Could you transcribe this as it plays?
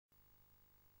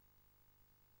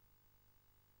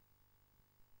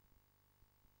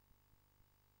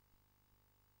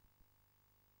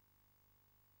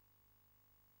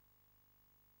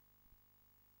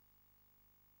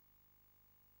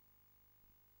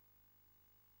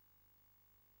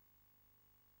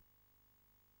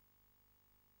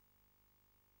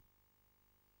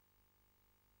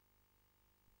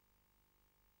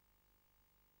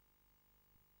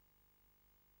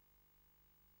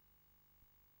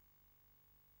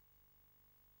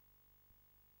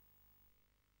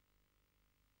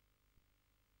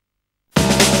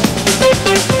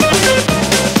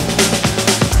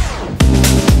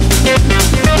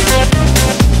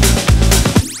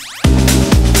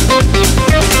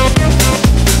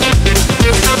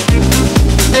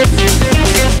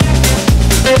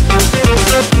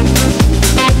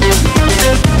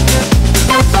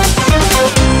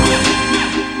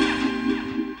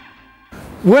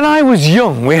When I was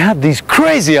young, we had these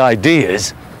crazy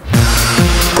ideas.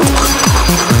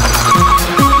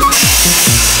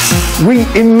 We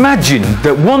imagined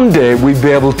that one day we'd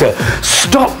be able to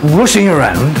stop rushing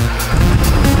around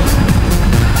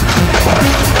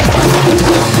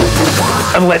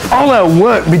and let all our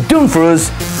work be done for us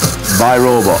by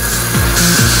robots.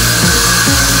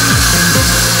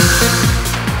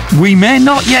 We may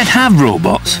not yet have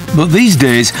robots, but these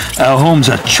days our homes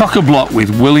are chock-a-block with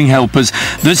willing helpers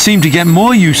that seem to get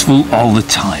more useful all the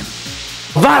time.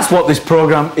 That's what this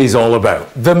programme is all about.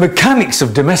 The mechanics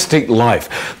of domestic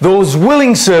life. Those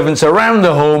willing servants around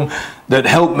the home that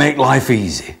help make life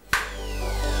easy.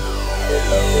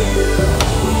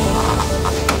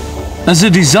 As a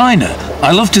designer,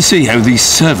 I love to see how these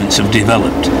servants have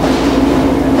developed.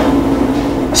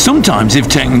 Sometimes they've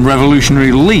taken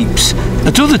revolutionary leaps,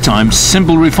 at other times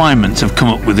simple refinements have come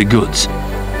up with the goods.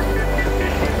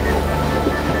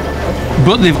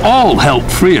 But they've all helped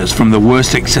free us from the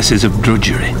worst excesses of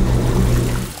drudgery.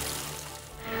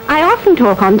 I often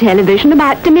talk on television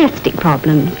about domestic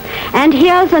problems, and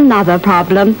here's another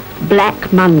problem: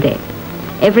 Black Monday.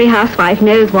 Every housewife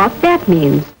knows what that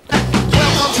means.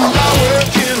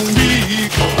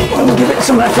 Well, give it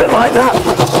some effort like that.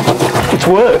 It's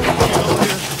work.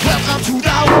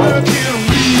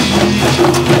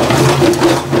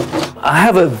 I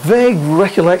have a vague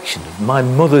recollection of my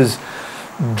mother's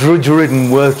drudge-ridden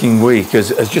working week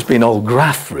as just being all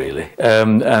graft, really,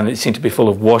 and it seemed to be full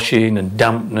of washing and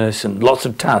dampness and lots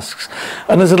of tasks.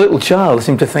 And as a little child, I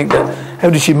seemed to think that how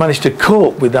did she manage to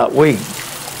cope with that week?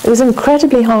 It was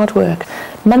incredibly hard work.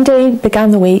 Monday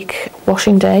began the week,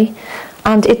 washing day,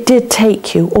 and it did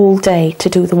take you all day to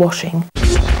do the washing.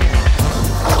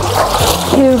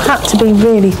 You had to be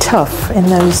really tough in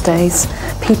those days.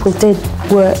 People did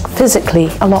work physically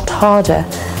a lot harder.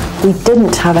 We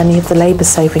didn't have any of the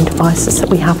labour-saving devices that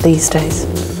we have these days.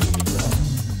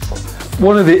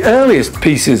 One of the earliest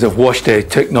pieces of wash day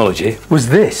technology was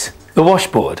this, the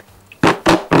washboard.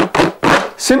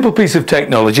 Simple piece of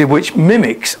technology which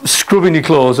mimics scrubbing your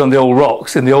clothes on the old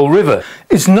rocks in the old river.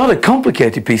 It's not a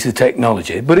complicated piece of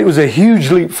technology, but it was a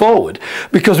huge leap forward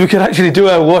because we could actually do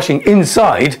our washing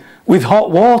inside with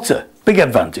hot water. Big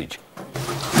advantage.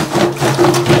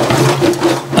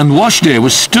 And wash day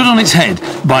was stood on its head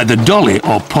by the dolly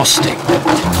or posting.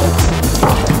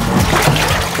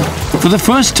 For the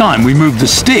first time we moved the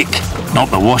stick, not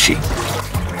the washing.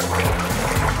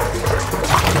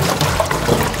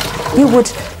 You would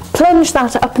plunge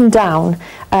that up and down.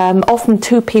 Often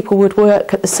two people would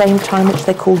work at the same time, which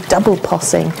they call double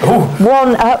possing. Oh.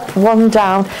 One up, one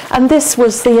down. And this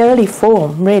was the early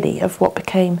form, really, of what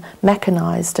became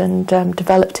mechanised and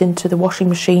developed into the washing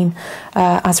machine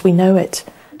as we know it.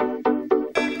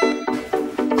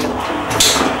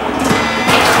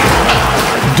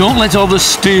 Don't let all the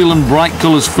steel and bright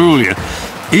colours fool you.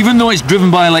 Even though it's driven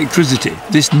by electricity,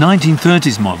 this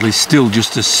 1930s model is still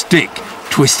just a stick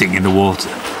twisting in the water.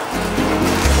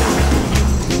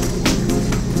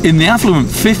 In the affluent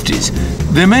 50s,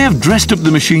 they may have dressed up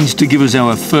the machines to give us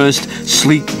our first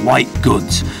sleek white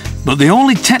goods, but the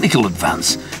only technical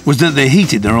advance was that they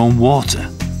heated their own water.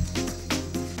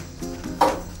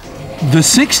 The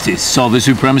 60s saw the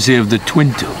supremacy of the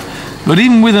twin tub, but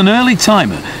even with an early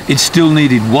timer, it still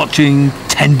needed watching,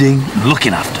 tending, and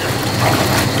looking after.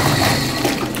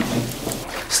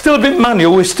 Still a bit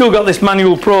manual, we've still got this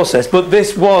manual process, but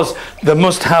this was the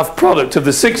must-have product of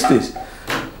the 60s.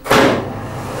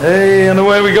 Hey, and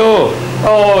away we go.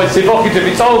 Oh, it's evocative,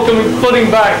 it's all coming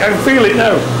flooding back, I can feel it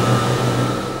now.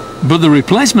 But the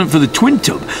replacement for the twin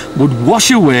tub would wash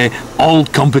away all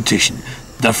competition,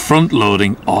 the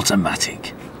front-loading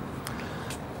automatic.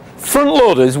 Front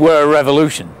loaders were a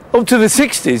revolution. Up to the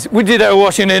 60s, we did our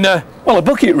washing in a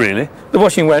bucket really. The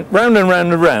washing went round and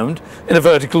round and round in a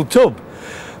vertical tub.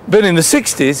 But in the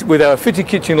 60s, with our fitted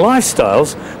kitchen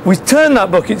lifestyles, we turned that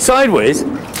bucket sideways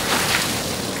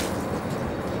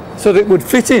so that it would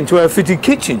fit into our fitted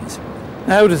kitchens.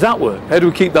 Now, how does that work? How do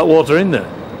we keep that water in there?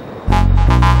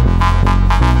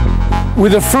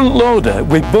 With a front loader,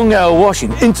 we bung our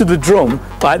washing into the drum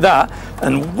like that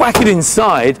and whack it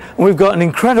inside, and we've got an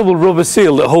incredible rubber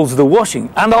seal that holds the washing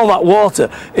and all that water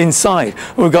inside.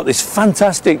 And we've got this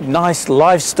fantastic, nice,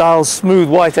 lifestyle, smooth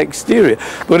white exterior,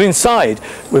 but inside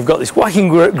we've got this whacking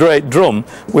great drum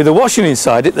with the washing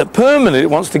inside it that permanently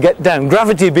wants to get down.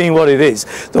 Gravity being what it is,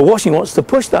 the washing wants to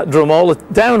push that drum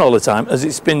down all the time as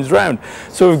it spins round.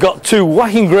 So we've got two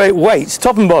whacking great weights,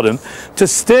 top and bottom, to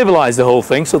stabilise the whole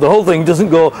thing so the whole thing doesn't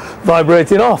go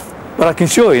vibrating off. But I can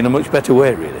show you in a much better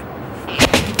way, really.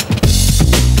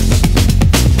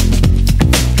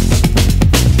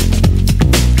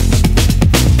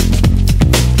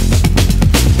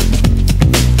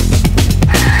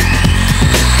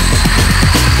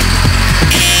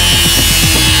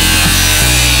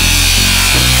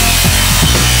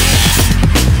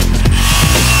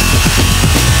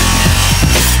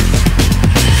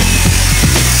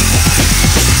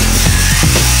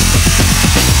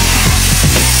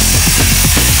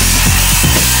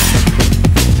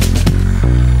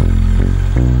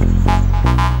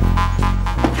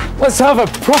 let's have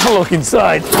a proper look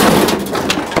inside.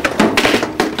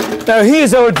 Now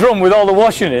here's our drum with all the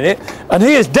washing in it, and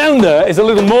here's down there is a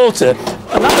little motor,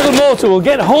 and that little motor will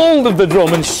get hold of the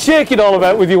drum and shake it all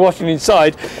about with your washing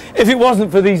inside if it wasn't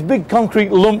for these big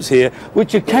concrete lumps here,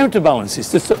 which are counterbalances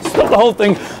to stop the whole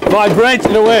thing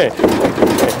vibrating away.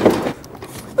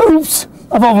 Oops,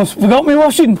 I've almost forgot my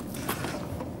washing.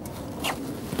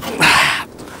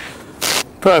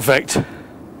 Perfect.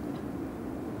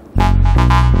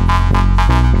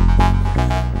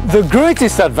 The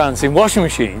greatest advance in washing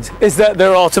machines is that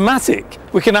they're automatic.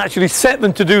 We can actually set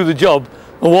them to do the job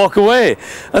and walk away.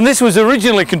 And this was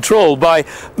originally controlled by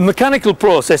a mechanical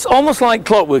process, almost like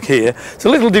clockwork here. It's a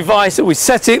little device that we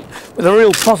set it with a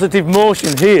real positive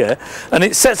motion here, and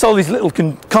it sets all these little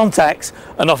contacts,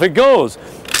 and off it goes.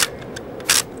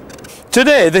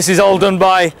 Today, this is all done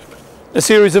by a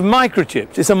series of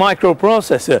microchips. It's a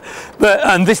microprocessor.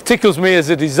 And this tickles me as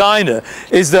a designer,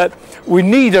 is that we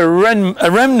need a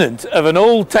remnant of an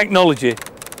old technology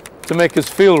to make us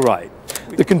feel right.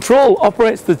 The control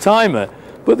operates the timer,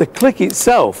 but the click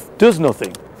itself does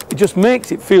nothing. It just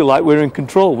makes it feel like we're in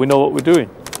control. We know what we're doing.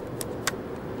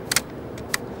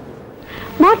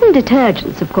 Modern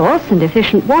detergents, of course, and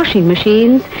efficient washing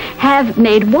machines have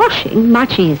made washing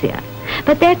much easier.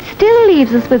 But that still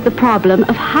leaves us with the problem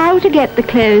of how to get the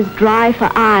clothes dry for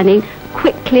ironing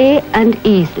quickly and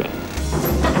easily.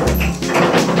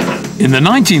 In the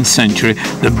 19th century,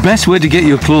 the best way to get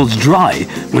your clothes dry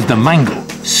was the mangle,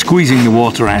 squeezing the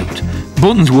water out.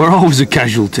 Buttons were always a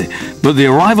casualty, but the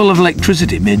arrival of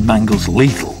electricity made mangles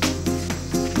lethal.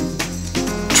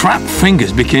 Trapped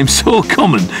fingers became so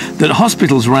common that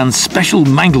hospitals ran special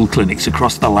mangle clinics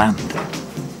across the land.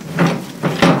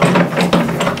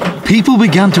 People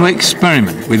began to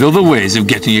experiment with other ways of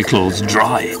getting your clothes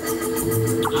dry.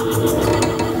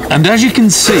 And as you can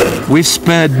see, we've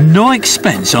spared no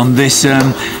expense on this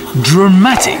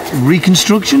dramatic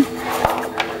reconstruction.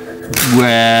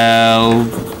 Well...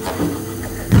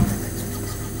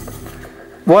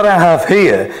 What I have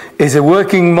here is a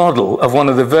working model of one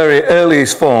of the very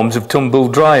earliest forms of tumble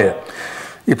dryer.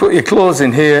 You put your clothes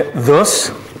in here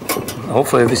thus,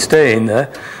 hopefully they stay in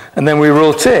there, and then we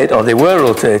rotate, or they were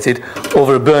rotated,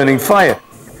 over a burning fire.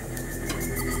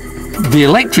 The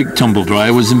electric tumble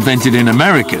dryer was invented in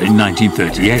America in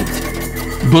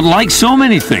 1938. But like so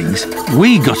many things,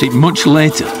 we got it much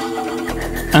later.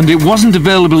 And it wasn't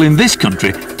available in this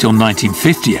country till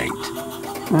 1958.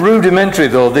 Rudimentary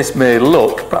though this may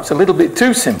look, perhaps a little bit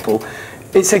too simple,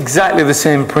 it's exactly the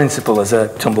same principle as a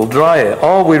tumble dryer.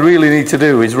 All we really need to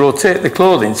do is rotate the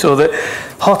clothing so that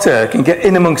hot air can get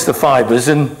in amongst the fibres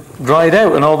and dry it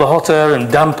out, and all the hot air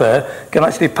and damp air can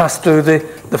actually pass through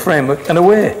the framework and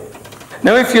away.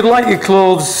 Now if you'd like your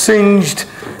clothes singed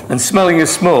and smelling of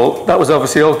smoke, that was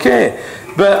obviously okay.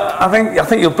 But I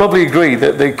think you'll probably agree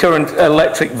that the current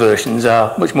electric versions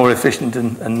are much more efficient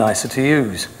and nicer to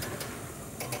use.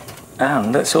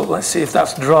 And let's see if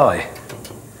that's dry.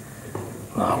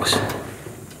 Marvellous.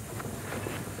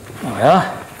 There we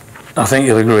are. I think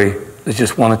you'll agree there's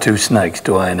just one or two snags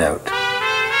to iron out.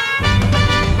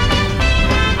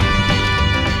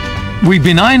 We've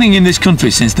been ironing in this country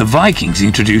since the Vikings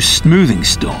introduced smoothing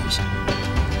stones.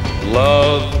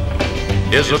 Love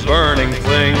is a burning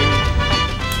thing.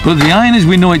 But the iron as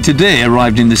we know it today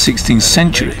arrived in the 16th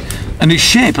century, and its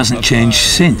shape hasn't changed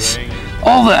since.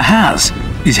 All that has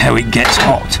is how it gets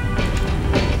hot.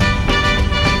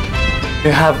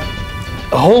 You have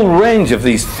a whole range of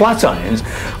these flat irons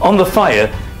on the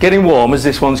fire getting warm as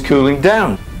this one's cooling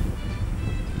down.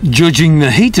 Judging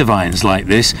the heat of irons like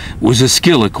this was a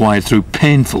skill acquired through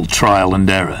painful trial and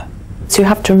error. So you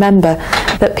have to remember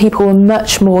that people were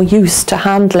much more used to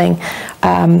handling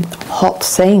hot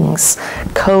things.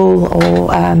 Coal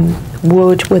or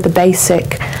wood were the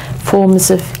basic forms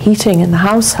of heating in the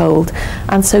household,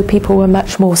 and so people were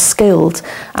much more skilled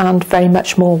and very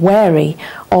much more wary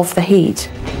of the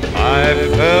heat. I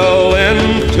fell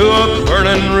into a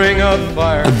burning ring of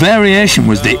fire. A variation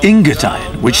was the ingot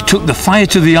iron, which took the fire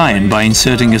to the iron by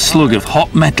inserting a slug of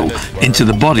hot metal into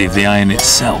the body of the iron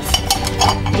itself.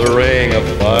 The ring of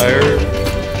fire.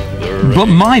 But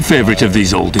my favourite of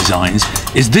these old designs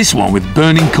is this one with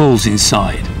burning coals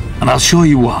inside, and I'll show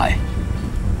you why.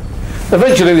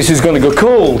 Eventually this is going to go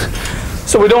cold,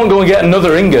 so we don't go and get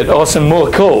another ingot or some more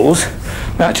coals.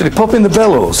 We actually pop in the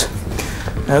bellows.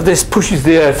 Now this pushes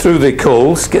the air through the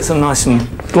coals, gets them nice and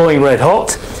glowing red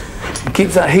hot, and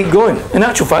keeps that heat going. In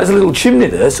actual fact, there's a little chimney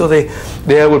there, so the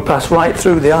air would pass right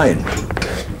through the iron.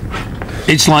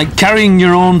 It's like carrying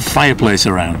your own fireplace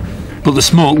around, but the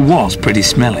smoke was pretty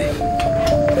smelly.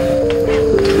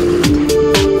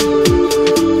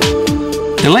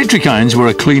 Electric irons were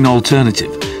a clean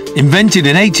alternative. Invented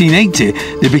in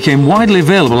 1880, they became widely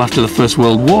available after the First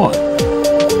World War.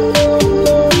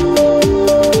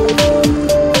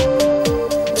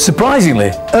 Surprisingly,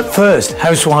 at first,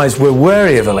 housewives were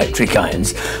wary of electric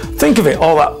irons. Think of it,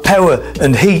 all that power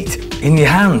and heat in your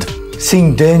hand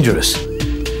seemed dangerous.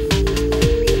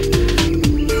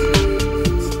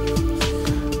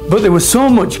 But they were so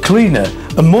much cleaner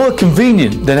and more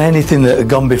convenient than anything that had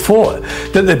gone before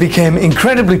that they became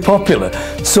incredibly popular.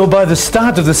 So by the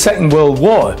start of the Second World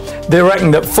War, they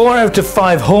reckoned that 4 out of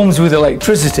 5 homes with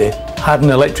electricity had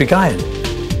an electric iron.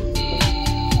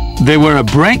 They were a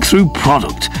breakthrough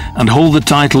product and hold the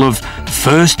title of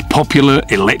first popular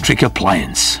electric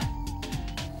appliance.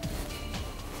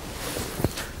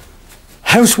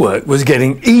 Housework was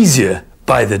getting easier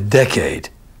by the decade.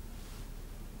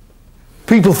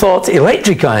 People thought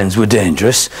electric irons were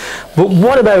dangerous, but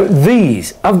what about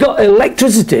these? I've got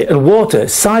electricity and water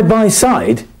side by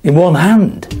side in one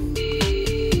hand.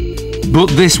 But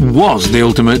this was the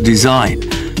ultimate design.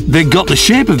 They got the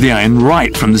shape of the iron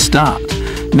right from the start.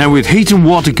 Now with heat and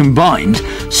water combined,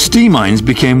 steam irons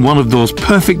became one of those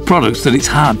perfect products that it's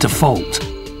hard to fault.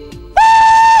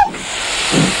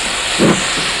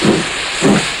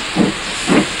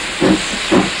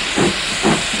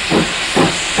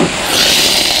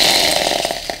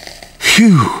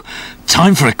 Phew,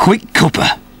 time for a quick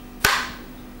cuppa.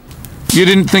 You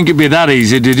didn't think it'd be that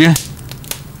easy, did you?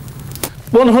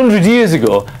 100 years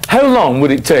ago, how long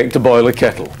would it take to boil a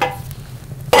kettle?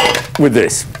 With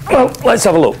this? Well, let's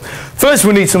have a look. First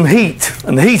we need some heat,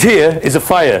 and the heat here is a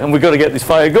fire, and we've got to get this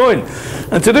fire going.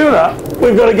 And to do that,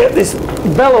 we've got to get this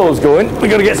bellows going,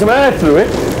 we've got to get some air through it,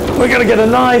 we've got to get a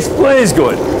nice blaze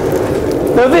going.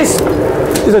 Now this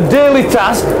is a daily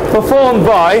task performed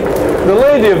by the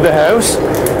lady of the house,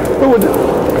 who would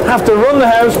have to run the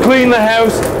house, clean the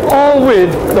house, all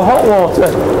with the hot water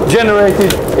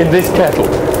generated in this kettle.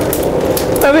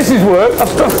 Now this is work.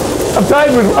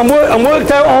 I'm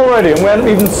worked out already, and we haven't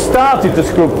even started to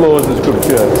scrub floors and scrub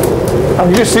chairs. I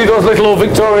can just see those little old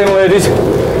Victorian ladies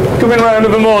coming round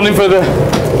in the morning for the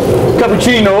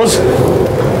cappuccinos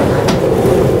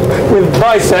with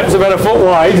biceps about a foot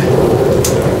wide.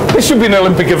 This should be an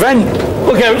Olympic event.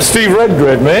 Look out, Steve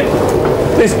Redgrave, mate.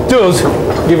 This does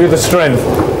give you the strength.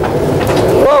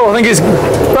 Well, I think it's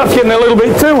perhaps getting a little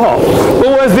bit too hot.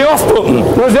 Well, where's the off button?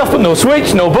 Where's the off button? No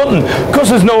switch, no button. Because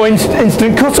there's no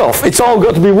instant cut-off. It's all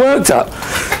got to be worked at.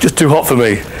 Just too hot for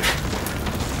me.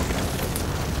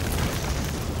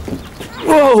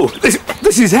 Whoa,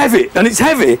 this is heavy, and it's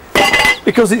heavy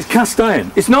because it's cast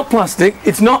iron. It's not plastic,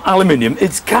 it's not aluminium,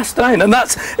 it's cast iron, and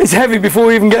it's heavy before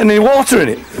we even get any water in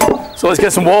it. So let's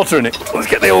get some water in it. Let's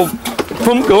get the old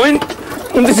pump going.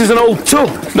 And this is an old tub.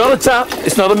 It's not a tap,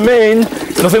 it's not a main,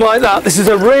 nothing like that. This is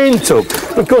a rain tub.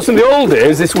 Of course, in the old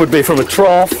days, this would be from a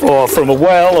trough or from a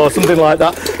well or something like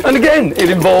that. And again, it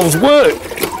involves work.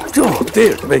 Oh,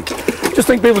 dear me. Just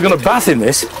think people are going to bath in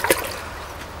this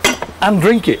and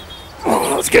drink it.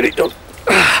 Oh, let's get it done.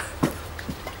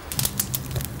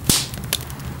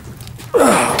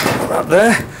 Right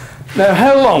there. Now,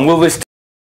 how long will this